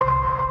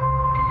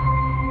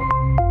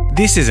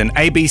This is an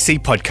ABC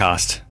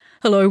podcast.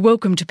 Hello,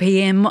 welcome to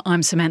PM.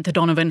 I'm Samantha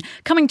Donovan,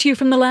 coming to you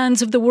from the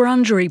lands of the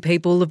Wurundjeri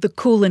people of the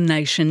Kulin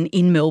Nation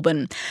in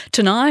Melbourne.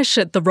 Tonight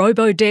at the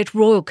Robodebt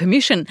Royal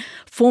Commission,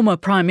 former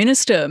Prime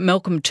Minister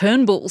Malcolm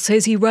Turnbull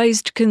says he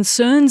raised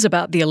concerns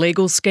about the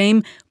illegal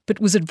scheme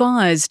but was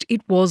advised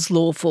it was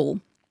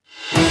lawful.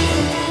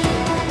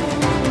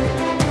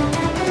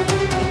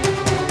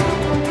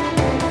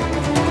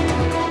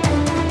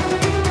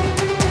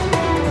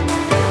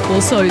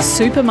 Also,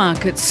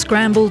 supermarkets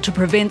scramble to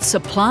prevent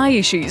supply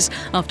issues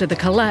after the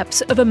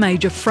collapse of a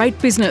major freight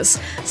business.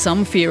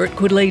 Some fear it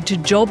could lead to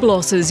job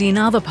losses in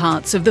other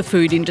parts of the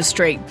food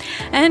industry.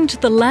 And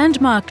the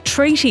landmark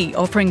treaty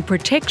offering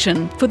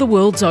protection for the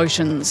world's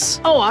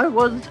oceans. Oh, I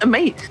was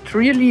amazed,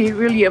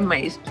 really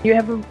amazed. You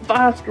have a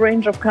vast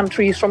range of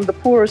countries from the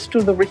poorest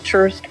to the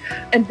richest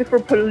and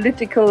different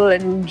political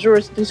and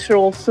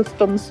jurisdictional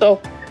systems.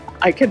 So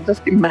I can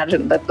just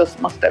imagine that this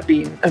must have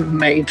been a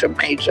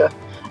major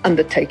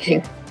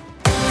undertaking.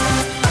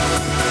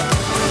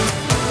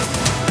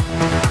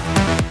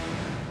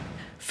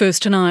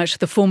 First tonight,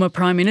 the former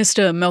Prime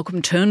Minister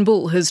Malcolm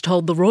Turnbull has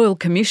told the Royal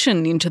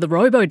Commission into the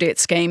Robodebt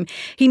scheme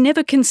he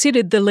never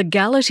considered the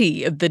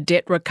legality of the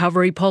debt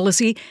recovery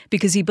policy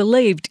because he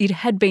believed it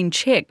had been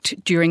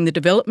checked during the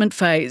development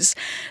phase.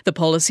 The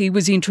policy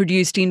was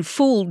introduced in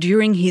full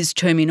during his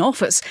term in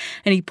office,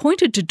 and he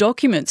pointed to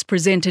documents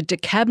presented to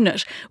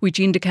Cabinet which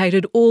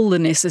indicated all the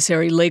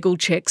necessary legal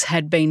checks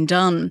had been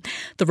done.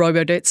 The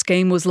Robodebt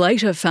scheme was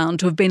later found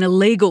to have been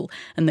illegal,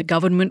 and the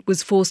government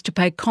was forced to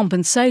pay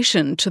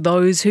compensation to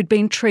those who'd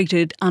been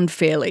treated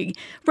unfairly.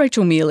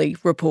 Rachel Mealy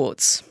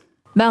reports.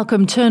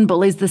 Malcolm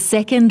Turnbull is the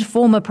second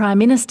former Prime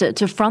Minister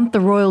to front the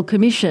Royal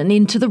Commission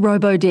into the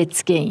Robodebt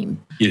scheme.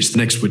 Yes, the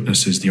next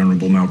witness is the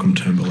Honourable Malcolm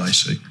Turnbull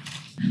AC.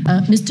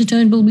 Mr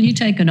Turnbull, will you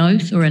take an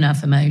oath or an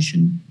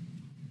affirmation?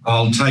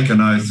 I'll take an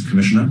oath,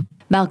 Commissioner.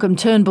 Malcolm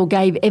Turnbull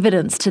gave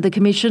evidence to the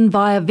Commission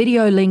via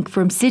video link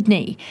from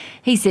Sydney.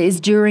 He says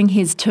during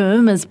his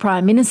term as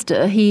Prime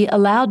Minister, he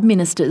allowed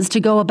ministers to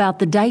go about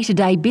the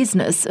day-to-day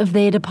business of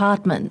their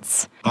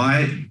departments.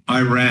 I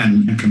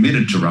ran and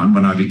committed to run,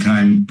 when I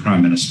became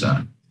Prime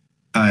Minister,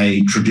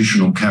 a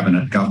traditional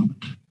cabinet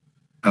government.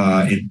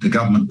 The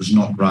government was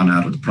not run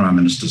out of the Prime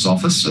Minister's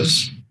office,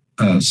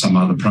 as some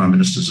other Prime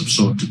Ministers have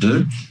sought to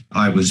do.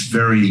 I was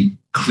very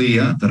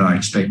clear that I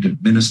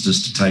expected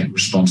ministers to take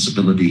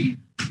responsibility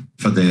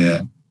for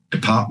their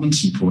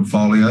departments and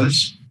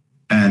portfolios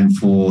and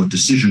for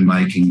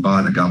decision-making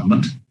by the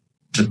government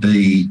to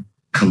be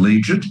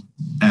collegiate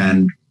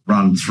and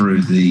run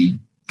through the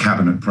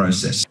cabinet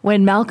process.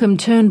 When Malcolm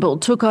Turnbull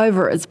took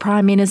over as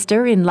Prime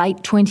Minister in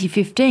late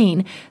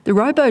 2015, the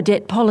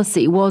Robodebt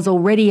policy was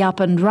already up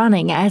and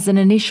running as an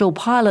initial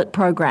pilot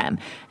program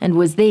and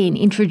was then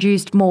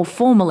introduced more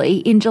formally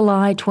in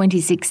July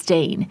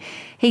 2016.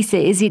 He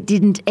says it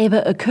didn't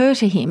ever occur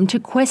to him to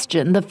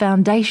question the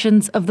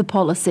foundations of the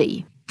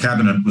policy.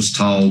 Cabinet was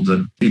told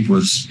that it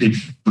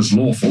was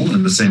lawful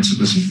in the sense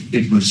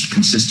it was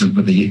consistent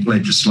with the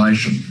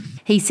legislation.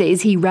 He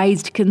says he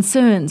raised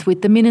concerns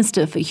with the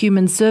Minister for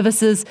Human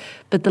Services,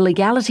 but the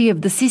legality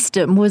of the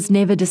system was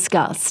never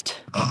discussed.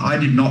 I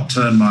did not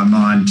turn my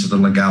mind to the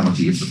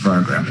legality of the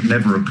program. It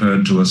never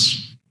occurred to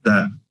us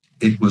that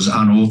it was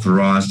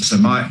unauthorised. So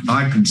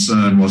my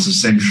concern was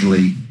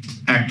essentially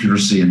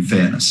accuracy and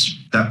fairness.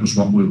 That was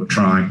what we were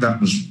trying.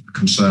 That was a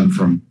concern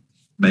from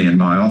me and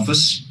my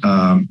office.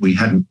 We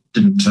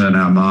didn't turn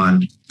our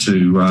mind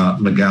to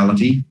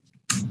legality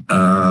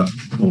or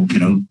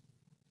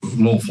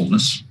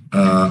lawfulness.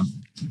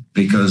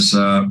 Because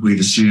we'd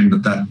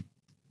assumed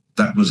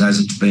that was as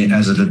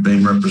it had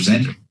been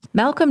represented.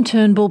 Malcolm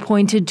Turnbull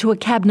pointed to a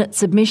Cabinet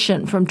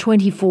submission from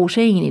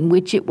 2014 in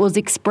which it was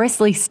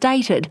expressly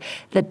stated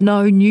that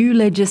no new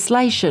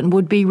legislation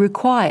would be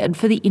required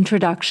for the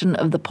introduction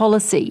of the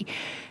policy.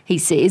 He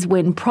says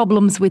when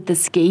problems with the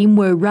scheme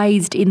were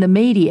raised in the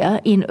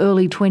media in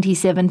early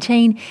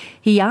 2017,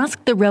 he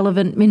asked the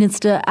relevant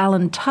Minister,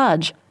 Alan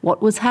Tudge,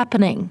 what was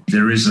happening.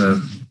 There is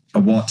a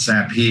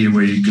WhatsApp here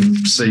where you can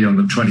see on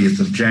the 20th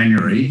of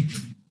January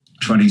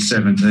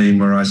 2017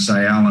 where I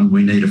say, Alan,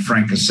 we need a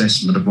frank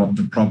assessment of what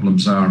the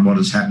problems are and what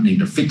is happening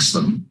to fix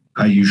them.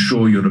 Are you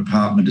sure your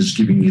department is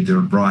giving you the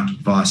right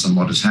advice on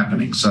what is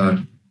happening? So,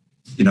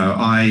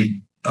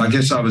 I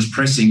guess I was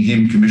pressing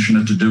him,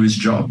 Commissioner, to do his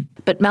job.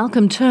 But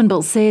Malcolm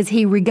Turnbull says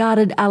he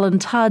regarded Alan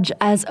Tudge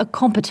as a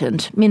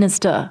competent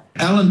minister.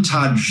 Alan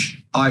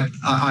Tudge,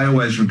 I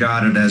always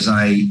regarded as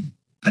a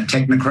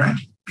technocrat.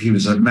 He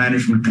was a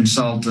management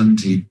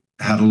consultant. He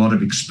had a lot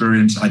of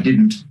experience. I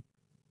didn't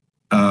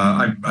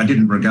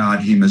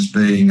regard him as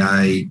being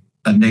a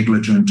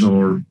negligent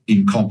or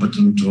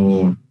incompetent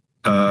or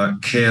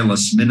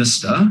careless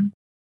minister.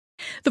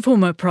 The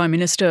former Prime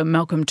Minister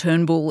Malcolm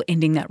Turnbull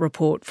ending that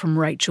report from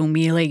Rachel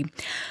Mealy.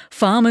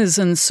 Farmers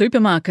and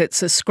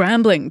supermarkets are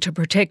scrambling to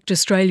protect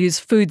Australia's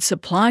food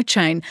supply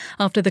chain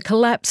after the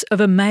collapse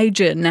of a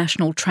major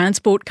national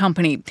transport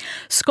company.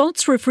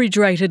 Scott's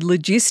Refrigerated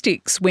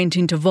Logistics went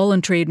into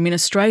voluntary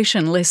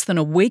administration less than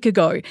a week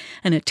ago,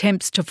 and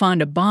attempts to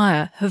find a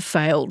buyer have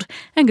failed.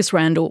 Angus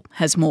Randall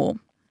has more.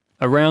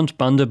 Around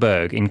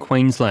Bundaberg in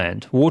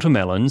Queensland,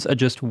 watermelons are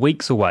just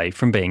weeks away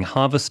from being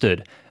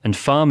harvested, and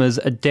farmers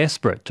are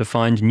desperate to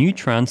find new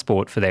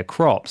transport for their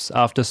crops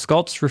after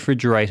Scott's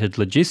Refrigerated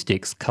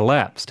Logistics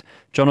collapsed.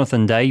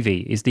 Jonathan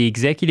Davey is the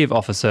Executive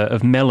Officer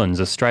of Melons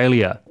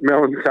Australia.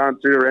 Melons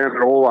can't sit around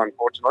at all,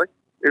 unfortunately.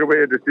 It'll be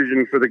a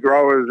decision for the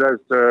growers as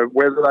to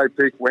whether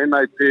they pick, when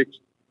they pick,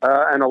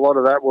 and a lot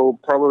of that will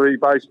probably be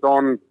based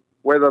on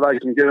whether they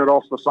can get it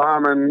off the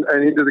farm and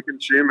into the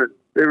consumers.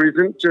 There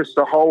isn't just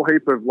a whole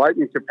heap of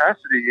latent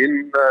capacity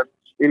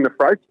in the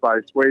freight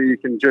space where you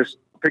can just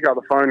pick up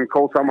the phone and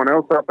call someone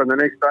else up and the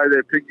next day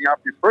they're picking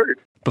up your fruit.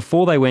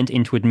 Before they went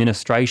into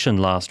administration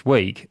last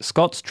week,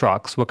 Scott's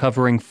trucks were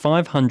covering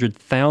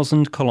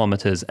 500,000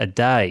 kilometres a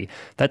day.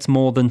 That's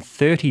more than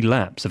 30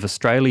 laps of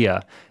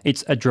Australia.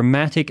 It's a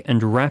dramatic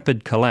and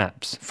rapid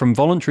collapse, from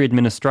voluntary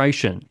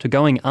administration to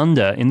going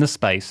under in the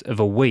space of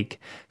a week.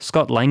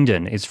 Scott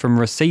Langdon is from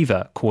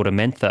receiver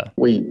KordaMentha.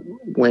 We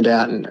went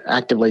out and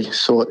actively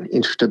sought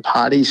interested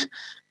parties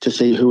to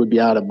see who would be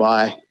able to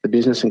buy the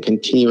business and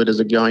continue it as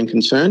a going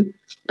concern.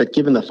 But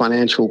given the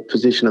financial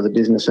position of the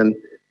business and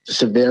the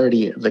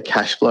severity of the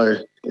cash flow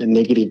and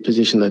negative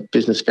position the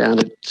business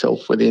found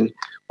itself within,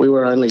 we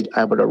were only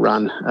able to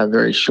run a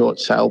very short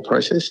sale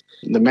process.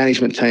 The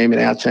management team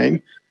and our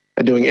team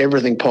are doing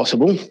everything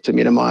possible to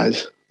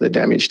minimise the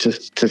damage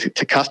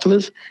to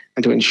customers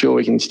and to ensure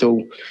we can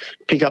still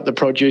pick up the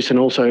produce and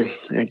also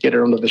get it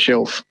onto the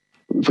shelf.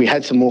 If we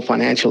had some more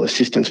financial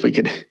assistance, we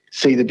could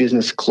see the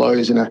business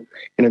close in a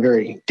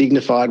very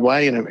dignified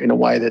way, in a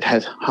way that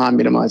has harm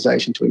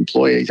minimisation to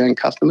employees and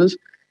customers.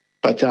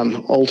 But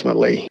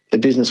ultimately, the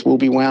business will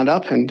be wound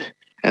up and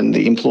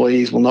the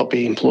employees will not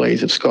be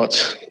employees of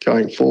Scott's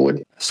going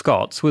forward.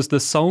 Scott's was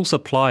the sole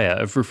supplier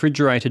of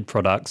refrigerated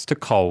products to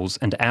Coles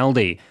and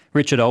Aldi.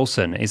 Richard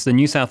Olsen is the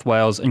New South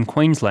Wales and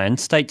Queensland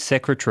State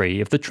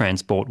Secretary of the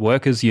Transport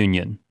Workers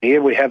Union.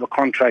 Here we have a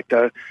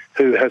contractor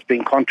who has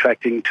been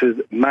contracting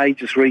to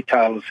major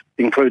retailers,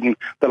 including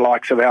the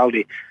likes of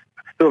Aldi,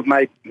 who have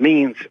made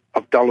millions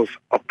of dollars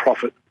of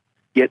profit.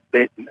 Yet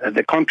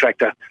the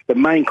contractor, the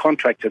main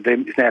contractor,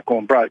 them is now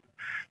gone broke.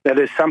 Now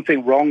there's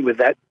something wrong with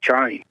that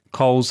chain.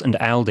 Coles and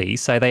Aldi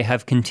say they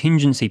have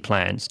contingency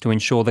plans to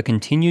ensure the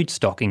continued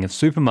stocking of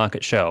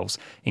supermarket shelves,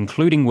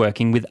 including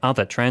working with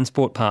other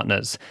transport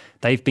partners.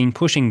 They've been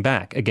pushing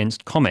back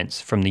against comments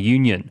from the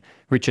union.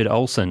 Richard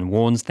Olsen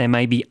warns there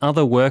may be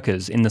other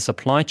workers in the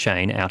supply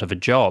chain out of a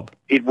job.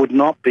 It would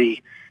not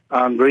be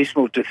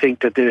unreasonable to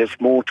think that there's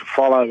more to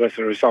follow as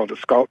a result of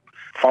Scott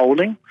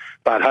folding,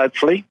 but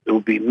hopefully it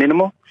will be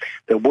minimal.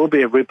 There will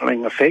be a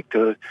rippling effect.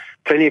 There are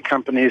plenty of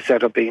companies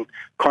that have been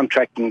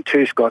contracting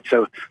to Scott,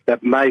 so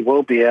that may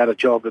well be out of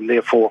job and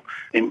therefore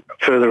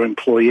further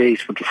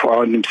employees would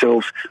find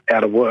themselves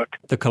out of work.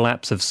 The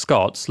collapse of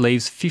Scott's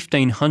leaves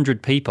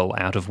 1,500 people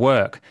out of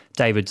work.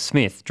 David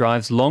Smith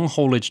drives long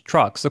haulage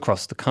trucks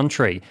across the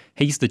country.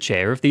 He's the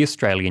chair of the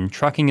Australian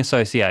Trucking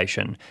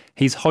Association.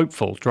 He's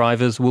hopeful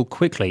drivers will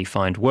quickly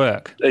find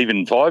work.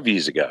 Even 5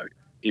 years ago,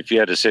 if you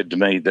had said to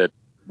me that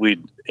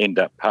we'd end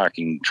up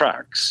parking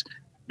trucks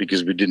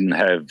because we didn't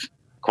have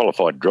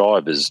qualified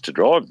drivers to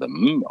drive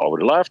them, I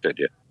would have laughed at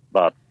you.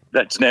 But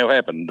that's now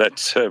happened.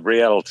 That's a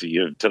reality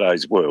of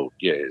today's world,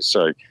 yeah.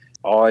 So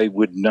I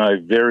would know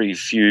very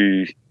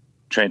few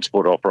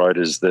transport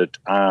operators that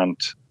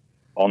aren't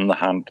on the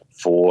hunt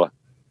for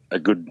a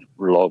good,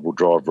 reliable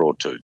driver or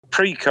two.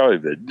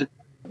 Pre-COVID,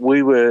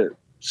 we were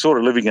sort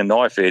of living a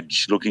knife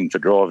edge looking for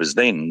drivers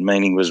then,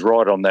 meaning was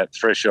right on that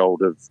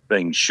threshold of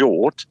being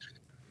short.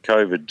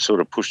 COVID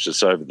sort of pushed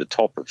us over the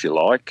top, if you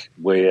like,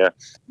 where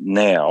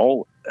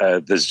now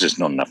there's just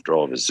not enough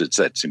drivers. It's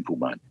that simple,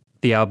 mate.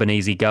 The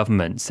Albanese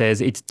government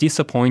says it's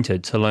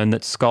disappointed to learn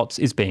that Scott's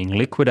is being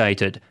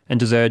liquidated and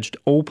has urged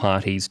all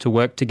parties to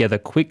work together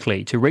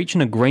quickly to reach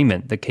an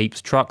agreement that keeps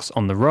trucks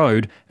on the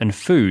road and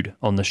food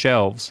on the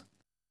shelves.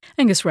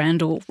 Angus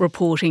Randall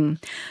reporting.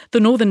 The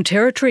Northern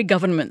Territory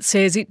government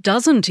says it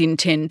doesn't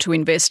intend to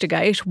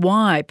investigate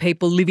why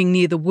people living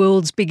near the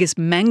world's biggest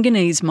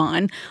manganese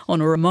mine on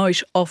a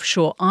remote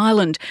offshore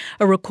island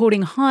are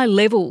recording high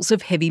levels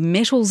of heavy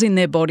metals in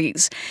their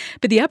bodies.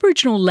 But the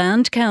Aboriginal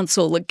Land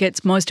Council that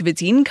gets most of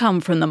its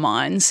income from the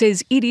mine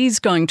says it is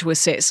going to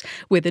assess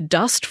whether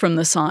dust from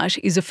the site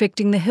is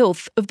affecting the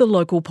health of the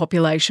local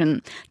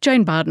population.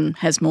 Jane Barden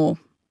has more.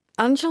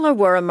 Angela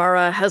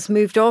Warramurra has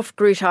moved off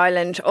Groote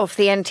Island off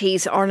the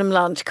NT's Arnhem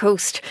Land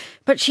coast,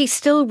 but she's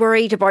still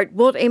worried about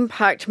what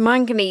impact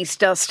manganese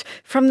dust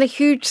from the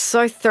huge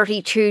South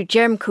 32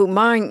 Gemco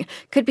mine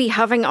could be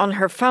having on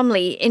her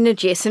family in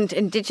adjacent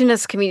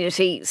Indigenous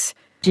communities.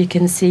 You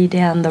can see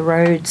down the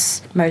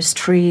roads, most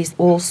trees,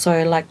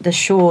 also like the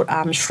short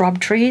shrub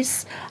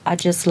trees, are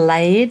just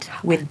laid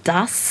with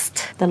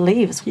dust. The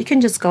leaves, you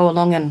can just go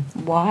along and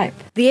wipe.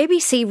 The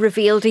ABC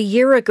revealed a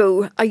year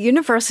ago a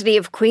University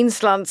of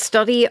Queensland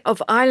study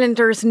of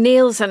islanders'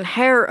 nails and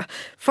hair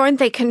found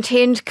they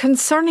contained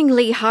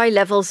concerningly high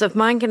levels of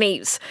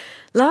manganese.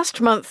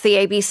 Last month, the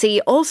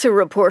ABC also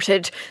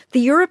reported the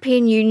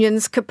European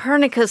Union's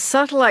Copernicus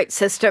satellite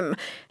system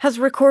has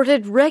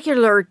recorded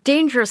regular,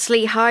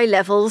 dangerously high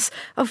levels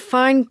of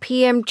fine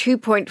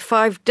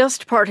PM2.5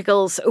 dust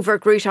particles over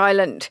Groote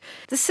Eylandt.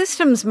 The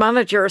system's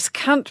managers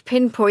can't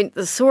pinpoint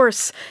the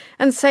source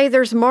and say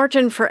there's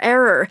margin for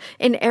error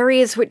in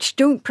areas which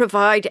don't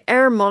provide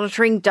air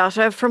monitoring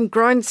data from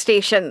ground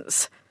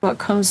stations. What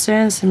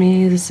concerns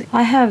me is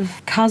I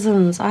have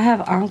cousins, I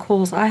have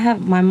uncles, I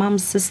have my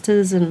mum's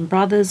sisters and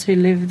brothers who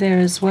live there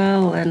as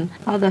well, and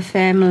other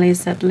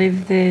families that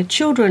live there,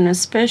 children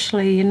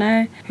especially,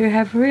 who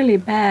have really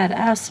bad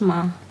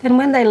asthma. Then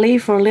when they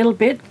leave for a little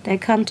bit, they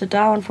come to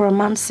Darwin for a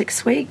month,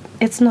 6 weeks,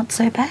 it's not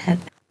so bad.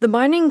 The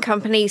mining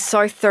company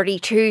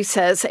South32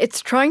 says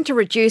it's trying to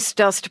reduce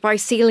dust by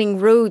sealing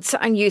roads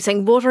and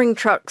using watering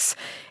trucks.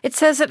 It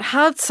says it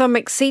had some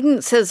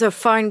exceedances of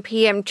fine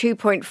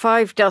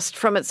PM2.5 dust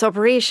from its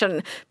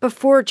operation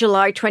before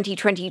July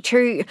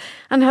 2022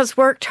 and has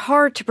worked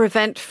hard to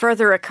prevent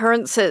further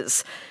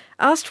occurrences.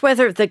 Asked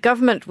whether the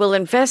government will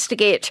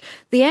investigate,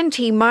 the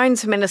NT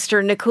Mines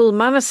Minister Nicole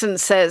Manison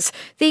says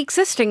the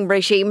existing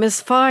regime is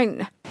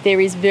fine.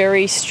 There is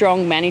very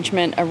strong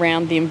management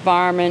around the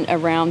environment,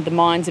 around the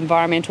mine's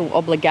environmental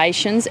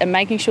obligations and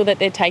making sure that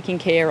they're taking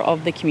care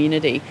of the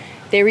community.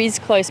 There is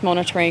close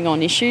monitoring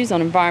on issues,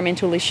 on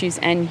environmental issues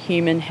and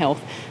human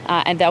health,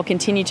 and they'll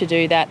continue to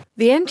do that.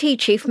 The NT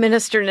Chief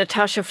Minister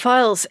Natasha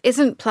Fyles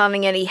isn't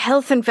planning any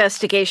health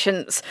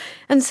investigations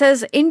and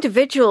says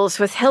individuals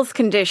with health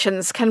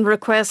conditions can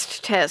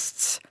request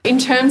tests. In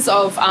terms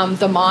of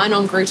the mine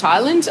on Groote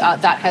Eylandt,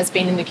 that has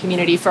been in the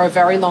community for a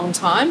very long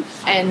time,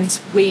 and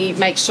we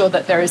make sure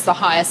that there is the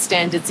highest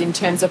standards in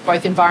terms of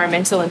both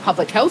environmental and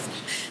public health.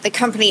 The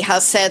company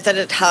has said that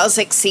it has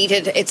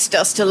exceeded its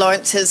dust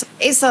allowances.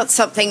 Is that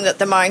something that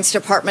the Mines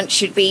Department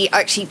should be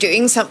actually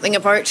doing something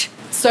about?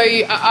 So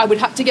I would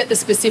have to get the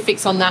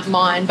specifics on that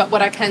mine, but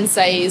what I can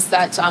say is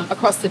that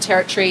across the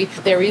territory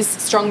there is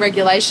strong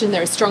regulation,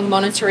 there is strong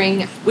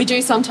monitoring. We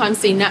do sometimes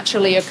see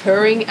naturally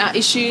occurring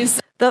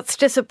issues. That's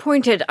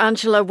disappointed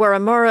Angela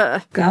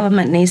Waramura.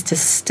 Government needs to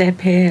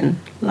step in,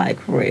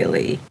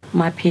 really.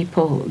 My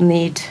people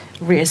need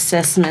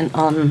reassessment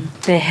on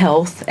their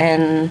health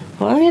and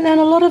a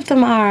lot of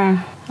them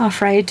are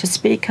afraid to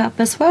speak up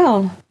as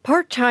well.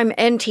 Part-time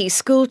NT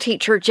school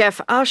teacher Jeff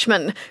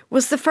Ashman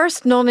was the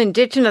first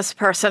non-Indigenous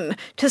person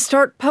to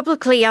start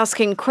publicly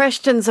asking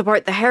questions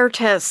about the hair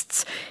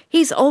tests.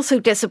 He's also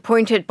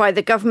disappointed by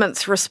the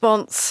government's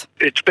response.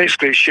 It's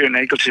basically sheer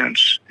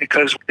negligence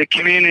because the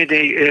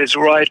community is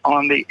right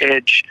on the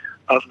edge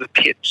of the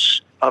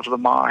pits of the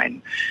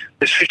mine.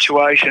 The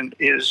situation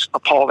is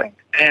appalling.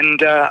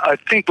 And I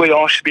think we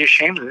all should be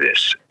ashamed of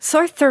this.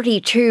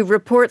 South32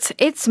 reports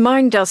its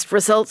mine dust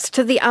results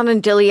to the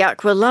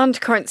Anandili-Aqua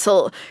Land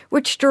Council,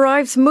 which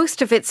derives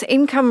most of its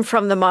income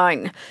from the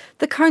mine.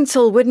 The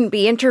council wouldn't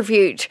be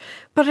interviewed,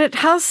 but it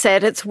has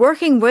said it's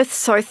working with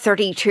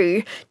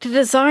South32 to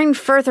design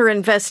further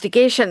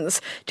investigations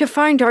to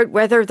find out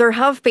whether there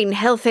have been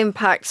health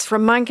impacts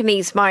from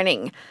manganese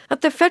mining.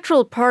 At the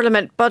Federal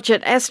Parliament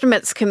Budget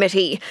Estimates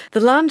Committee, the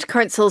Land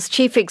Council's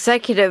Chief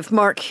Executive,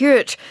 Mark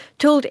Hewitt,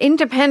 told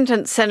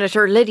Independent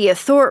Senator Lydia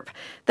Thorpe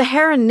the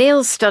hair and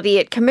nails study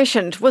it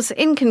commissioned was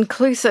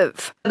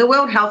inconclusive. The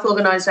World Health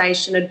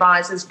Organization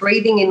advises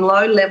breathing in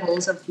low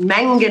levels of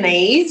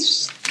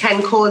manganese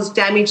can cause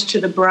damage to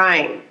the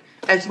brain,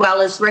 as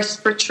well as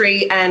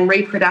respiratory and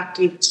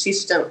reproductive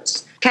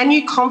systems. Can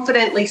you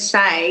confidently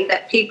say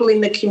that people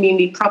in the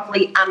community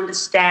properly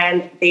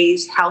understand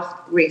these health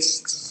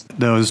risks?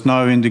 There was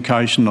no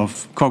indication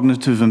of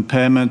cognitive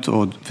impairment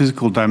or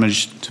physical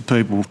damage to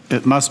people.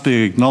 It must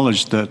be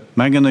acknowledged that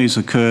manganese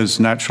occurs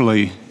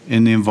naturally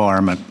in the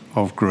environment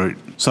of Groote.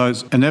 So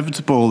it's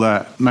inevitable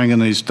that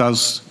manganese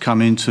does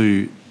come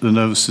into the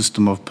nervous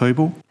system of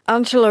people.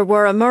 Angela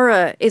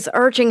Waramura is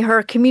urging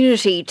her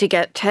community to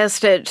get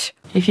tested.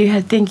 If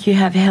you think you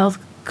have health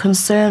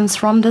concerns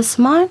from this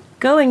mine,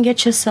 go and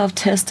get yourself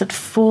tested,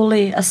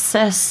 fully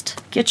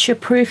assessed. Get your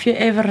proof, your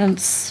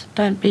evidence.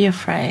 Don't be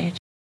afraid.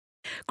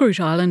 Groote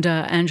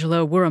Eylander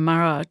Angela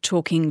Waramura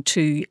talking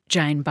to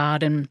Jane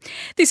Barden.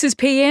 This is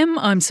PM.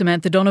 I'm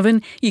Samantha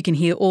Donovan. You can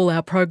hear all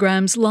our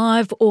programs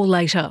live or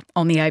later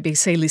on the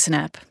ABC Listen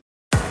app.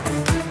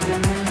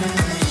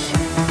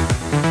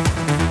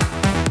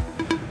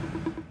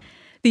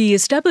 The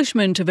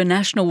establishment of a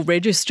national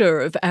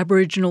register of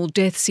Aboriginal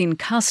deaths in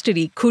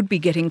custody could be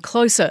getting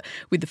closer,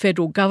 with the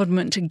federal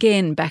government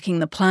again backing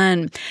the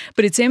plan.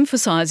 But it's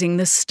emphasising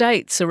the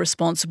states are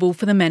responsible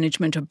for the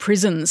management of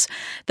prisons.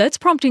 That's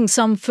prompting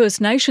some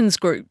First Nations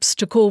groups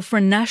to call for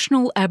a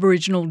national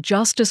Aboriginal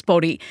justice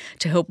body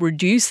to help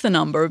reduce the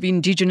number of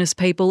Indigenous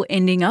people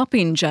ending up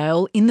in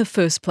jail in the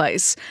first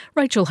place.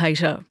 Rachel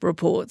Hayter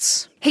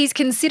reports. He's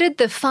considered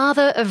the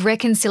father of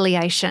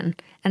reconciliation,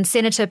 and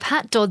Senator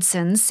Pat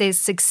Dodson says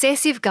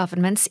successive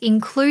governments,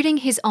 including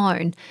his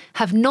own,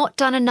 have not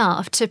done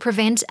enough to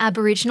prevent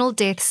Aboriginal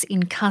deaths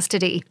in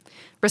custody.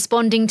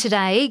 Responding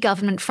today,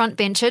 government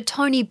frontbencher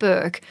Tony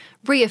Burke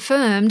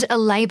reaffirmed a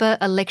Labor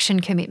election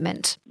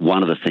commitment.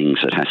 One of the things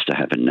that has to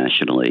happen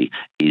nationally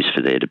is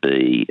for there to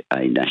be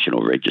a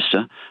national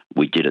register.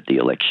 We did at the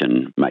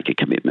election make a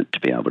commitment to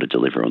be able to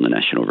deliver on the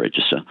national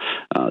register,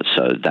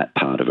 so that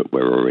part of it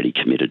we're already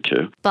committed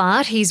to.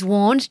 But he's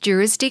warned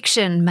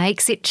jurisdiction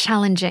makes it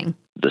challenging.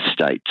 The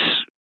states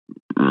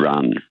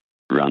run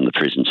the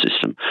prison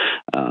system,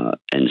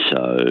 and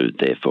so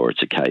therefore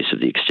it's a case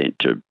of the extent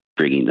to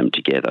bringing them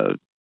together.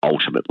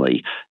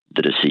 Ultimately,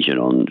 the decision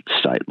on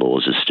state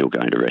laws is still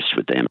going to rest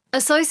with them.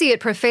 Associate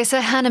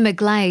Professor Hannah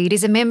McGlade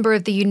is a member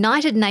of the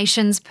United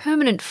Nations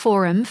Permanent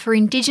Forum for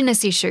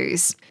Indigenous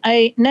Issues.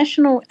 A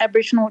national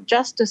Aboriginal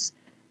justice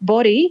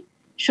body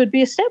should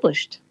be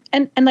established,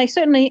 and they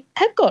certainly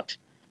have got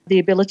the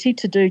ability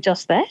to do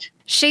just that.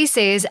 She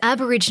says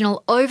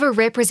Aboriginal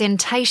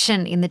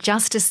overrepresentation in the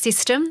justice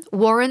system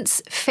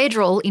warrants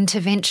federal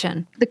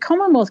intervention. The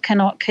Commonwealth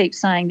cannot keep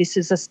saying this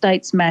is a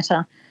state's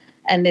matter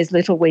and there's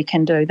little we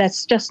can do.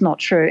 That's just not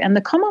true. And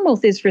the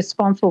Commonwealth is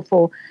responsible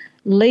for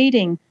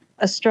leading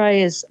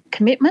Australia's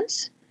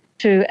commitments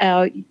to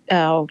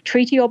our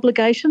treaty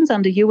obligations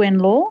under UN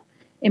law,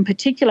 in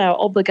particular our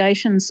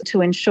obligations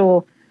to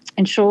ensure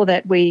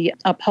that we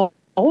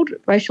uphold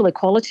racial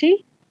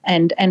equality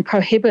and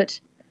prohibit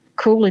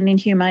cruel and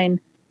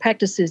inhumane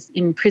practices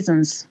in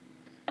prisons.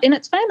 And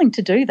it's failing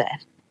to do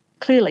that,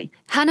 clearly.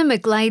 Hannah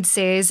McGlade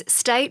says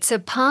states are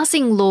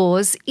passing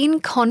laws in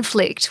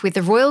conflict with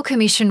the Royal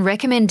Commission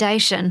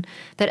recommendation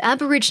that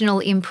Aboriginal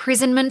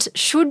imprisonment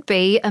should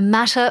be a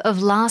matter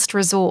of last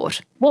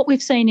resort. What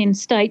we've seen in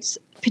states,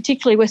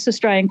 particularly West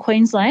Australia and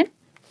Queensland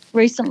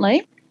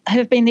recently,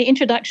 have been the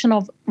introduction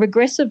of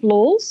regressive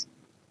laws,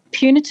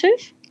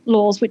 punitive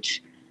laws,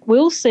 which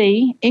will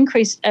see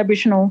increased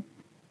Aboriginal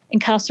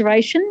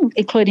incarceration,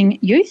 including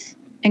youth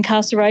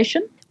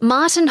incarceration.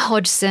 Martin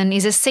Hodgson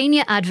is a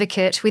senior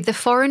advocate with the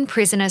Foreign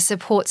Prisoner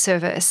Support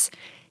Service.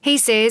 He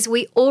says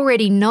we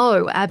already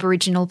know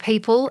Aboriginal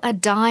people are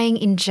dying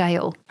in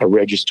jail. A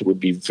register would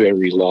be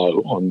very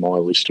low on my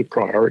list of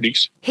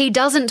priorities. He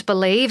doesn't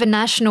believe a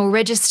national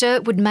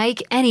register would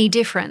make any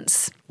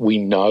difference. We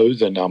know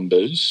the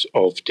numbers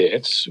of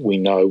deaths. We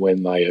know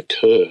when they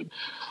occur.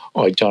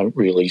 I don't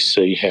really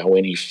see how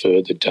any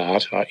further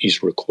data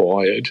is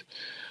required.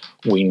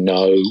 We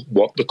know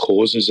what the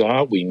causes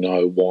are. We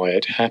know why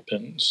it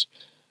happens.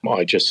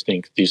 I just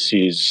think this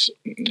is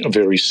a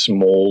very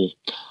small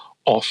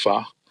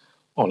offer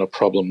on a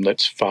problem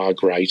that's far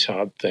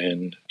greater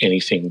than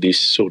anything this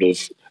sort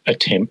of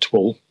attempt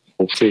will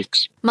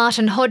fix.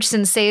 Martin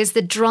Hodgson says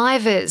the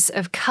drivers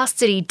of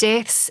custody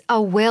deaths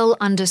are well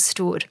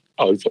understood.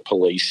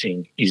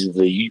 Over-policing is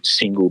the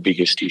single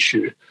biggest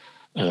issue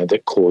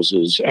that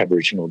causes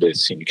Aboriginal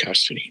deaths in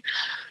custody.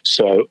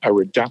 So a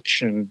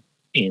reduction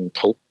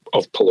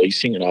of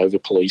policing and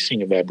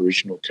over-policing of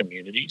Aboriginal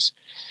communities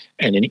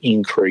and an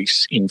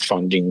increase in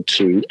funding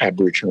to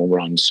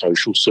Aboriginal-run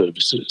social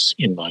services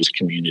in those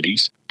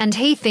communities. And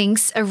he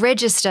thinks a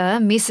register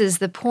misses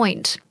the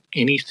point.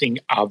 Anything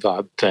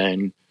other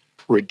than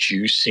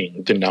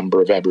reducing the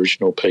number of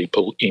Aboriginal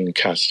people in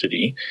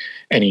custody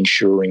and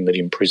ensuring that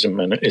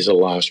imprisonment is a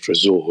last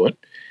resort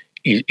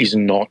is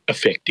not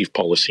effective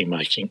policy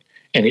making.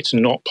 And it's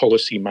not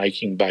policy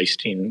making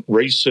based in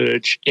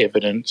research,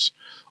 evidence,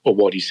 or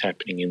what is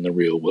happening in the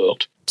real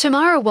world.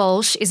 Tamara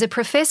Walsh is a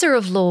professor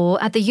of law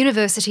at the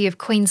University of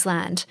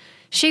Queensland.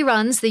 She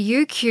runs the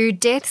UQ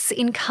Deaths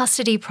in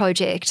Custody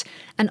Project,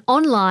 an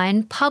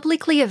online,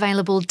 publicly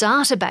available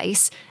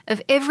database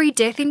of every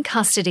death in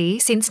custody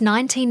since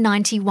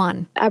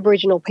 1991.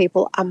 Aboriginal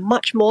people are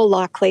much more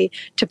likely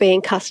to be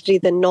in custody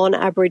than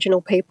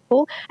non-Aboriginal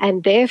people,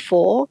 and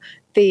therefore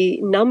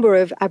the number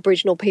of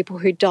Aboriginal people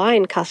who die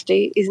in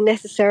custody is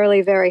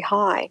necessarily very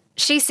high.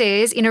 She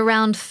says in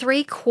around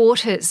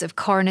 3/4 of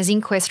coroner's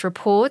inquest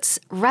reports,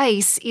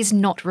 race is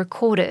not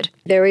recorded.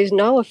 There is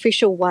no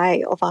official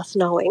way of us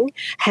knowing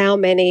how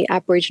many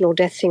Aboriginal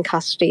deaths in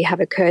custody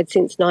have occurred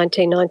since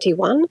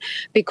 1991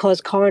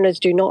 because coroners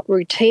do not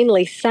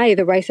routinely say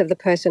the race of the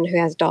person who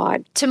has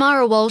died.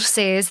 Tamara Walsh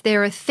says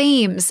there are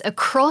themes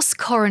across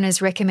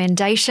coroners'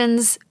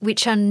 recommendations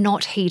which are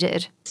not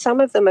heeded.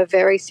 Some of them are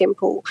very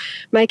simple,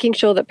 making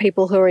sure that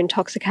people who are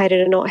intoxicated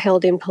are not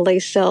held in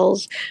police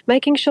cells,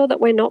 making sure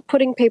that we're not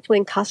putting people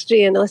in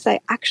custody unless they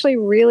actually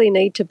really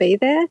need to be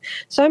there.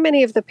 So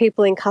many of the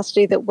people in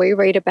custody that we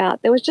read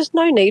about, there was just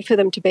no need for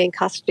them to be in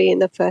custody in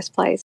the first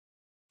place.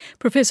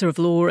 Professor of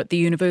Law at the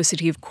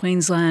University of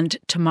Queensland,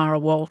 Tamara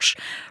Walsh.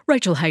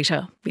 Rachel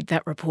Hayter with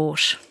that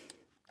report.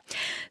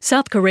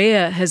 South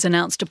Korea has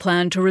announced a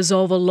plan to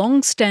resolve a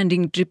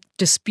long-standing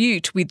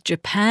dispute with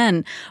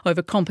Japan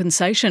over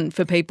compensation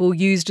for people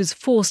used as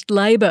forced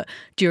labour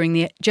during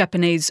the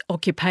Japanese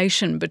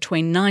occupation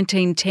between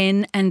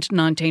 1910 and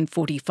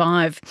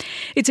 1945.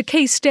 It's a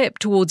key step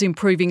towards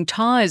improving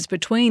ties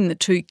between the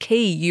two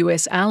key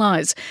US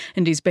allies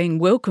and is being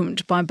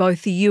welcomed by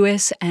both the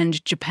US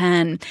and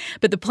Japan.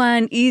 But the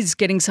plan is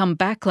getting some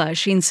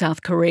backlash in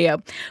South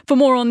Korea. For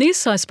more on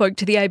this, I spoke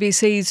to the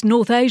ABC's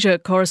North Asia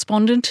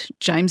correspondent,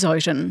 James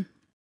Oaten.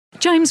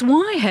 James,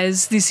 why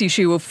has this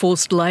issue of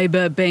forced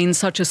labour been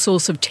such a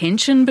source of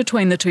tension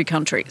between the two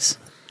countries?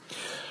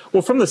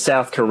 Well, from the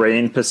South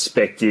Korean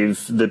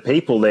perspective, the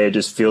people there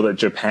just feel that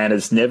Japan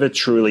has never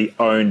truly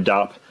owned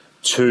up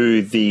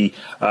to the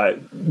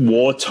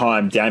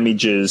wartime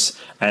damages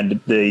and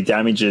the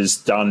damages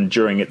done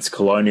during its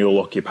colonial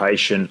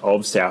occupation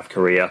of South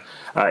Korea.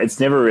 It's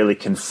never really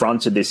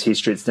confronted this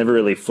history. It's never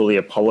really fully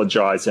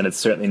apologised, and it's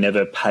certainly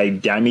never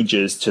paid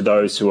damages to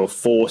those who were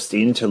forced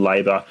into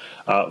labour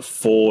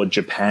for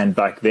Japan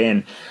back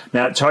then.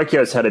 Now,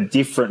 Tokyo's had a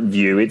different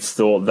view. It's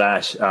thought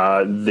that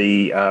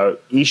the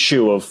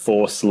issue of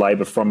forced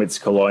labour from its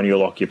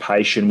colonial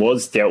occupation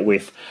was dealt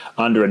with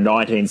under a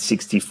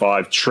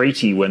 1965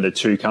 treaty when the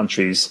two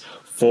countries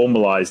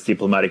formalised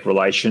diplomatic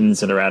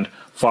relations, and around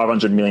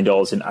 $500 million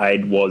in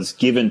aid was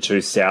given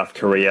to South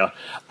Korea.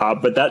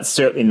 But that's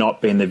certainly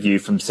not been the view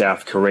from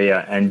South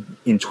Korea. And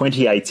in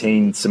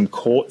 2018, some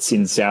courts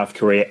in South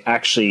Korea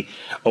actually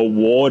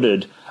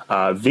awarded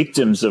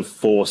victims of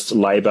forced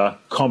labour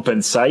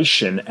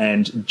compensation,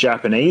 and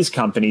Japanese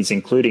companies,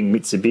 including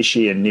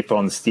Mitsubishi and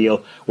Nippon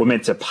Steel, were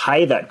meant to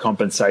pay that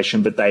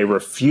compensation, but they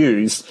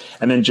refused.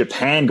 And then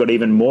Japan got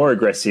even more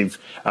aggressive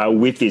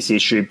with this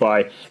issue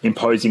by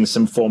imposing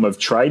some form of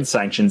trade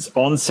sanctions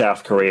on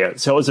South Korea.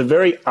 So it was a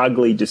very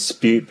ugly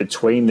dispute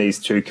between these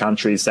two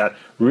countries that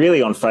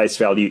really on face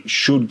value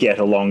should get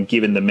along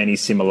given the many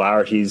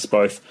similarities,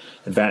 both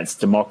advanced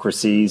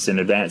democracies and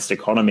advanced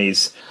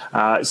economies.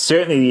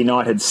 Certainly the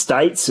United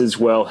States as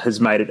well has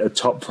made it a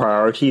top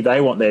priority. They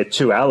want their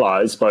two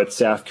allies, both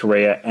South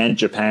Korea and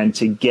Japan,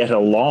 to get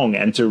along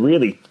and to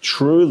really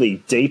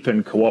truly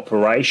deepen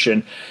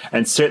cooperation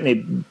and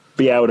certainly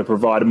be able to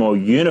provide a more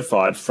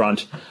unified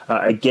front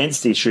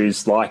against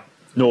issues like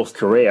North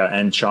Korea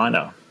and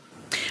China.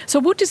 So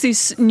what does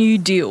this new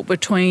deal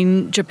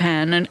between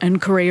Japan and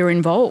Korea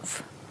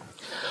involve?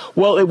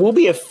 Well, it will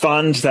be a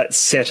fund that's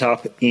set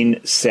up in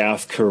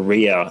South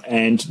Korea,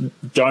 and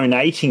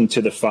donating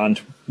to the fund,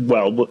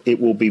 well,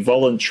 it will be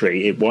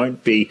voluntary. It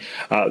won't be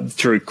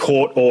through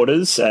court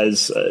orders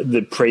as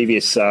the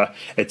previous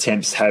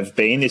attempts have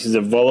been. This is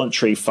a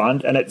voluntary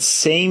fund, and it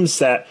seems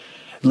that,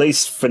 at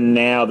least for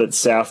now, that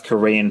South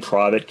Korean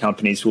private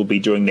companies will be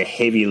doing the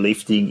heavy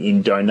lifting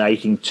in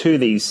donating to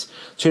these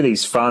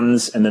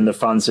funds, and then the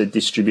funds are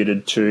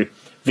distributed to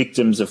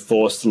victims of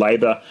forced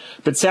labour.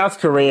 But South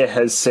Korea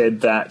has said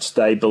that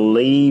they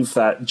believe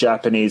that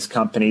Japanese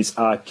companies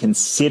are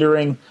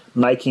considering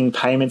making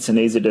payments, and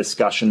these are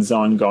discussions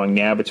ongoing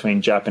now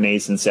between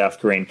Japanese and South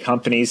Korean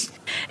companies.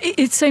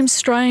 It seems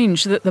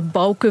strange that the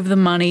bulk of the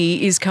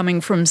money is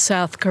coming from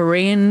South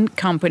Korean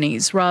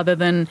companies rather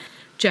than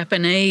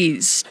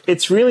Japanese.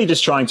 It's really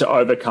just trying to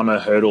overcome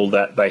a hurdle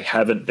that they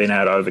haven't been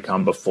able to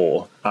overcome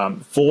before.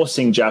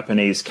 Forcing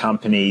Japanese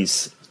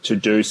companies to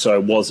do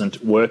so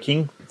wasn't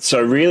working. So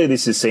really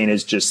this is seen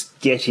as just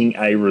getting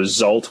a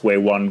result where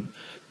one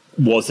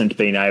wasn't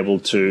being able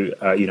to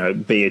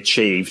be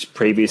achieved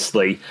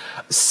previously.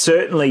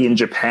 Certainly in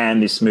Japan,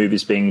 this move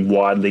is being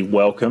widely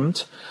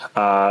welcomed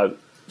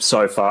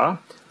so far.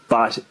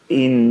 But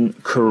in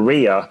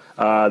Korea,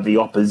 the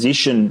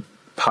opposition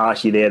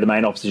party there, the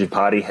main opposition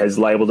party, has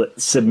labelled it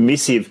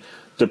submissive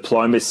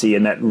diplomacy,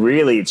 and that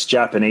really it's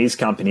Japanese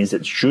companies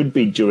that should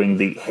be doing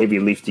the heavy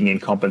lifting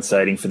and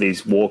compensating for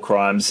these war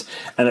crimes,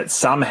 and that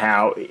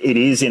somehow it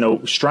is, in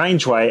a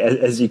strange way,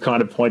 as you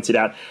kind of pointed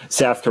out,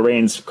 South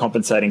Koreans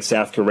compensating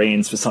South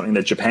Koreans for something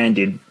that Japan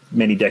did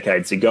many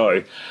decades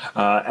ago.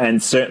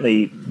 And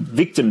certainly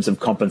victims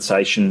of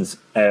compensations,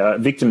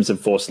 victims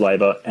of forced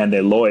labour and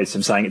their lawyers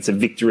have saying it's a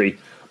victory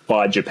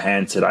by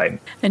Japan today.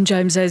 And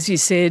James, as you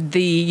said,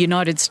 the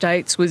United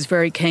States was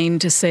very keen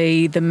to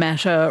see the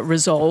matter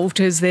resolved.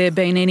 Has there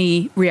been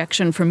any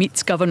reaction from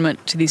its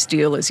government to this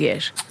deal as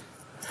yet?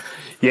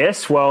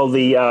 Yes, well,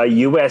 the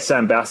US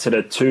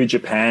ambassador to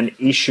Japan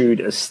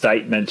issued a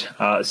statement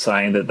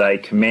saying that they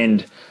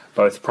commend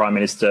both Prime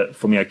Minister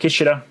Fumio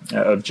Kishida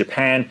of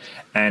Japan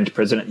and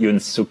President Yoon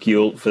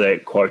Suk-yeol for their,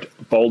 quote,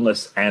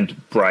 boldness and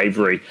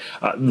bravery.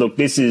 Look,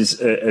 this is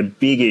a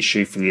big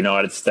issue for the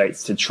United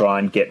States to try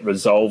and get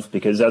resolved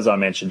because, as I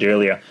mentioned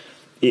earlier,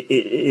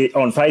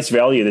 on face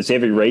value, there's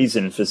every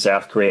reason for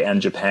South Korea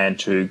and Japan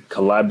to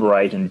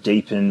collaborate and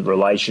deepen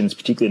relations,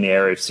 particularly in the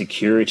area of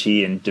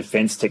security and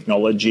defence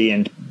technology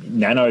and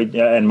nano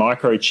and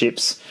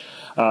microchips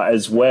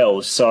as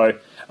well. So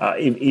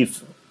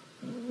if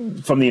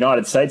from the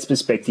United States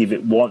perspective,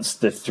 it wants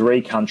the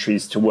three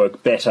countries to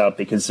work better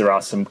because there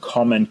are some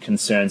common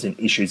concerns and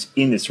issues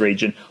in this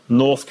region,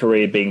 North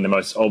Korea being the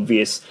most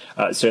obvious,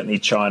 certainly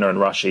China and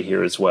Russia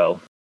here as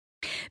well.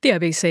 The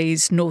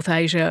ABC's North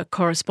Asia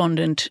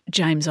correspondent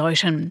James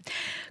Ocean.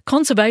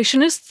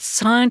 Conservationists,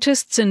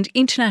 scientists and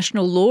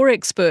international law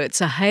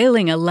experts are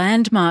hailing a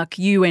landmark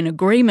UN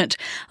agreement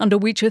under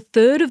which a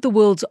third of the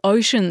world's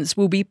oceans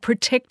will be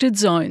protected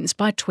zones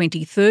by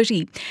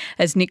 2030.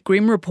 As Nick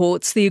Grimm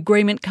reports, the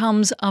agreement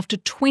comes after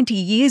 20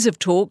 years of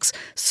talks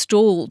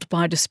stalled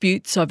by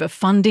disputes over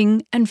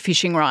funding and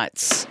fishing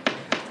rights.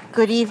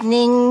 Good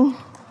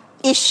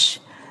evening-ish.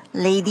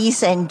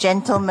 Ladies and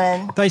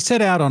gentlemen. They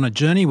set out on a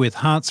journey with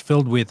hearts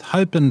filled with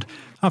hope, and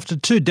after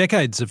 2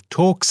 decades of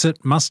talks,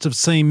 it must have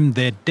seemed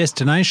their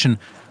destination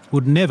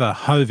would never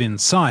hove in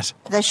sight.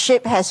 The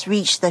ship has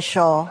reached the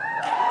shore.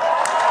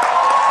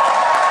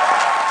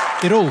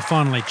 It all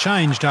finally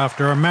changed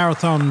after a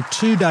marathon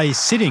 2-day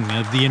sitting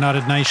of the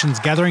United Nations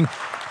gathering,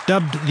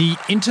 dubbed the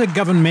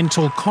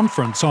Intergovernmental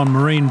Conference on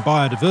Marine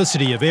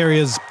Biodiversity of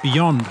Areas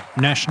Beyond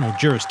National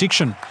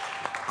Jurisdiction.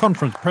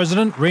 Conference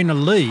President Rena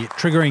Lee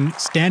triggering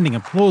standing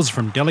applause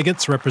from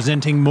delegates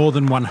representing more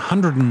than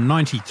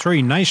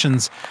 193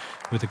 nations,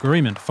 with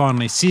agreement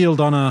finally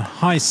sealed on a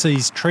high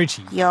seas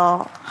treaty.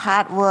 Your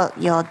hard work,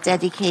 your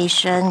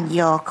dedication,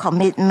 your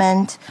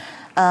commitment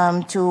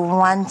to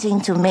wanting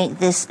to make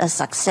this a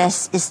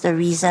success is the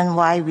reason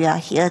why we are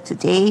here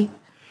today.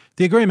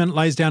 The agreement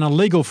lays down a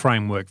legal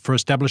framework for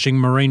establishing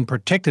marine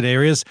protected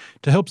areas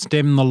to help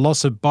stem the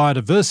loss of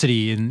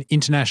biodiversity in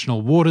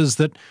international waters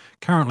that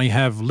currently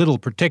have little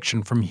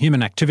protection from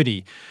human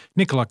activity.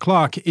 Nicola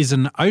Clark is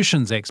an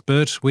oceans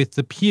expert with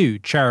the Pew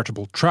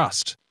Charitable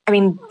Trust. I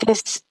mean,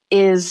 this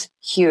is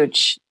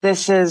huge.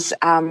 This is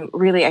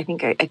really, I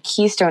think, a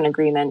keystone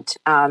agreement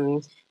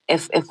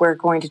if we're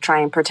going to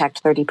try and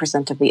protect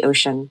 30% of the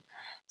ocean.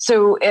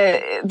 So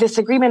this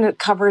agreement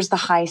covers the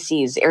high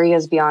seas,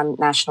 areas beyond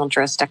national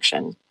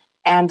jurisdiction.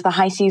 And the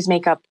high seas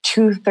make up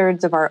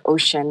 2/3 of our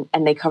ocean,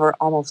 and they cover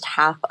almost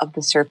half of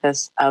the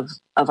surface of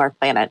our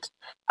planet.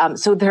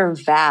 So they're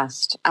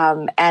vast.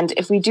 And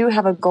if we do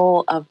have a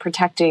goal of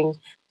protecting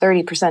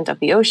 30% of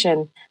the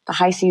ocean, the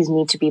high seas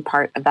need to be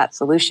part of that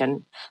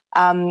solution.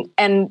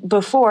 And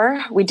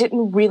before, we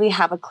didn't really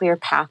have a clear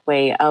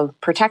pathway of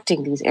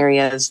protecting these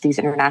areas, these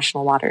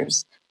international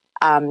waters.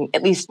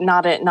 At least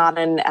not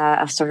in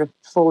a sort of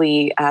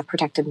fully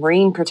protected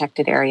marine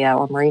protected area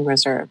or marine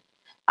reserve.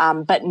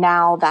 But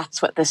now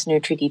that's what this new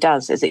treaty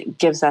does, is it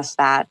gives us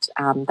that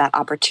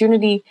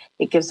opportunity.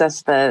 It gives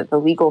us the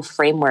legal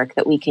framework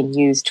that we can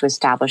use to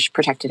establish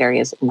protected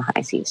areas in the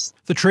high seas.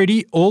 The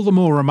treaty, all the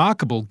more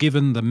remarkable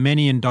given the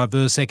many and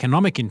diverse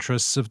economic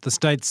interests of the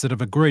states that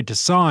have agreed to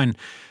sign.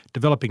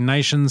 Developing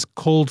nations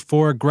called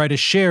for a greater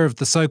share of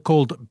the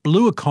so-called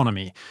blue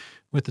economy,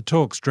 with the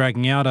talks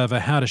dragging out over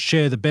how to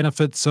share the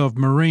benefits of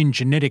marine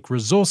genetic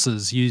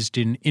resources used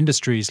in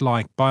industries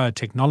like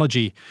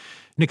biotechnology.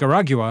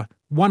 Nicaragua,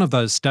 one of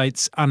those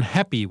states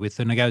unhappy with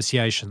the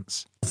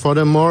negotiations.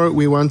 Furthermore,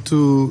 we want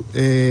to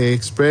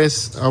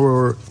express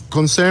our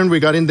concern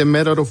regarding the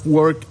method of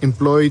work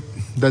employed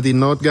that did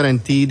not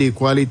guarantee the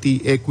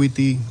equality,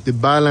 equity, the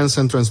balance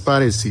and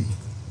transparency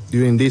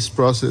during this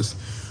process,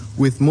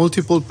 with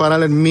multiple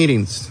parallel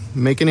meetings,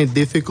 making it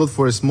difficult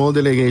for small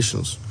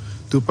delegations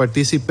to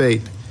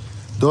participate,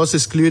 thus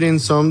excluding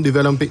some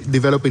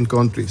developing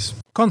countries.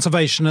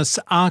 Conservationists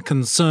are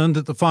concerned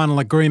that the final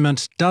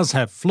agreement does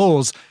have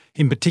flaws,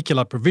 in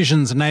particular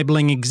provisions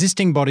enabling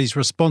existing bodies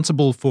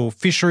responsible for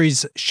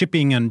fisheries,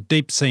 shipping and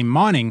deep-sea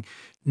mining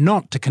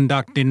not to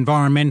conduct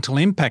environmental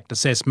impact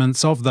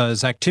assessments of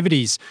those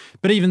activities.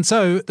 But even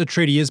so, the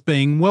treaty is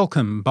being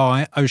welcomed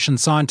by ocean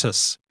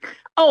scientists.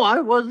 Oh,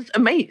 I was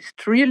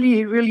amazed,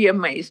 really, really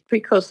amazed,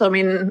 because, I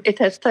mean, it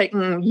has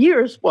taken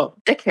years, well,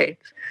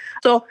 decades.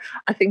 So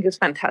I think it's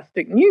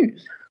fantastic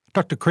news.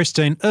 Dr.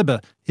 Christine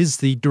Erber is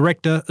the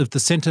Director of the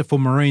Centre for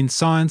Marine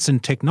Science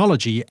and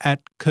Technology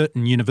at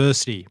Curtin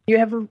University. You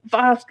have a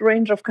vast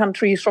range of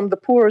countries, from the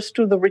poorest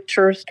to the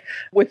richest,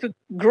 with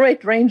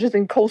great ranges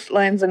in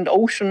coastlines and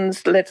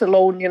oceans, let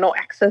alone,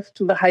 access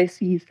to the high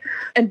seas,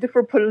 and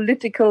different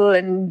political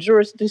and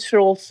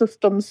jurisdictional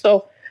systems.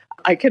 So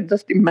I can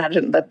just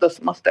imagine that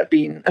this must have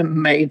been a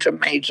major,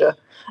 major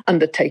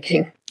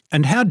undertaking.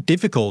 And how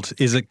difficult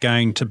is it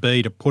going to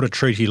be to put a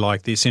treaty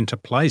like this into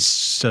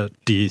place,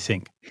 do you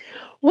think?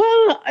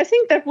 Well, I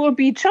think that will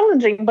be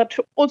challenging, but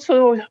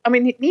also,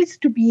 it needs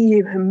to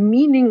be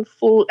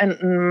meaningful and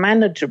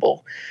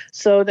manageable.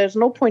 So there's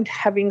no point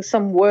having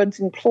some words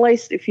in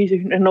place if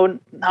you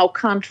now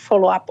can't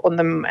follow up on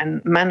them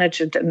and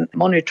manage it and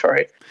monitor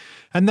it.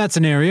 And that's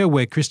an area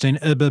where Christine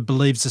Erber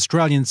believes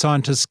Australian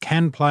scientists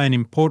can play an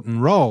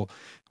important role,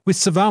 with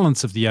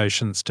surveillance of the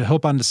oceans to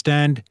help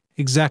understand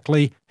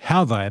exactly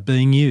how they are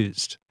being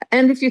used.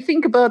 And if you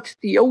think about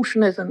the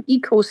ocean as an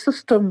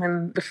ecosystem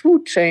and the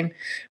food chain,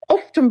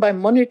 often by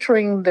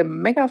monitoring the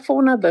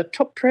megafauna, the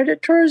top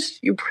predators,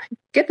 you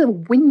get a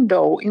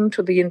window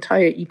into the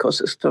entire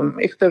ecosystem.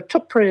 If the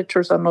top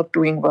predators are not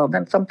doing well,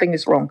 then something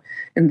is wrong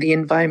in the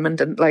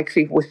environment and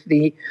likely with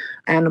the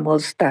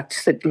animals that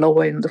sit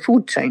lower in the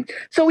food chain.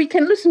 So we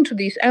can listen to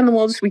these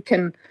animals, we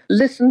can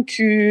listen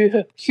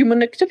to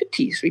human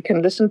activities, we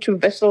can listen to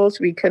vessels,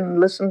 we can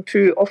listen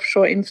to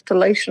offshore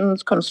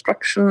installations,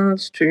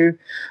 constructions, to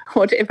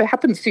whatever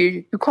happens to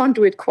you. You can't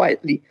do it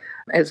quietly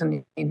as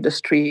an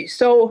industry.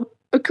 So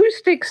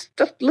acoustics,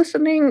 just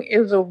listening,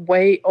 is a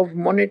way of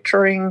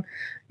monitoring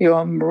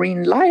your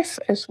marine life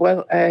as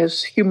well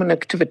as human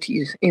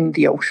activities in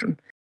the ocean.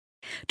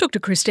 Dr.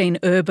 Christine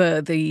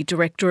Erber, the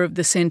Director of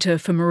the Centre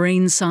for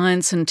Marine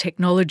Science and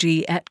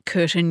Technology at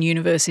Curtin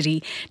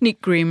University.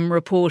 Nick Grimm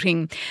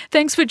reporting.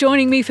 Thanks for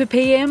joining me for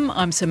PM.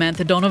 I'm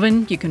Samantha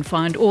Donovan. You can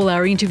find all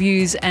our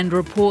interviews and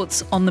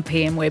reports on the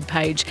PM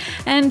webpage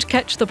and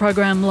catch the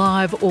program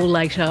live or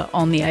later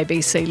on the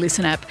ABC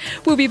Listen app.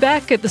 We'll be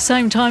back at the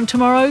same time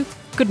tomorrow.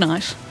 Good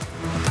night.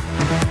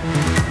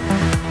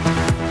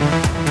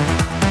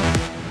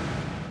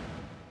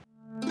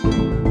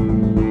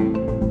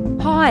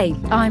 Hi,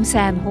 I'm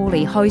Sam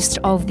Hawley, host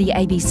of the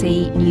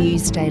ABC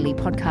News Daily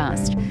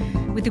podcast.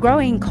 With the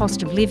growing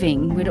cost of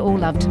living, we'd all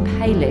love to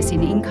pay less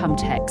in income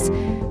tax.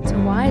 So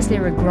why is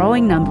there a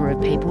growing number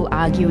of people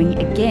arguing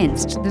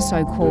against the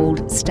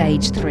so-called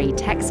Stage 3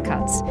 tax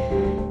cuts?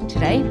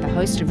 Today, the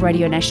host of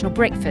Radio National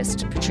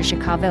Breakfast, Patricia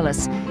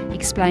Karvelis,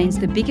 explains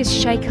the biggest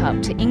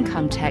shake-up to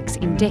income tax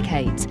in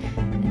decades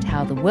and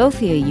how the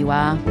wealthier you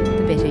are,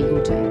 the better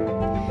you'll do.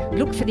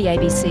 Look for the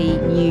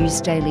ABC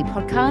News Daily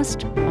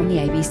podcast on the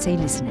ABC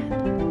Listen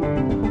app.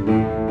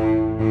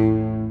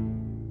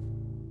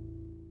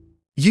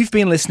 You've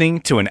been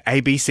listening to an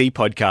ABC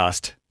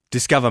podcast.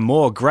 Discover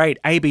more great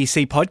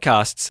ABC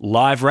podcasts,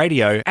 live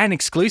radio and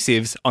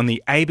exclusives on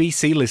the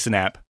ABC Listen app.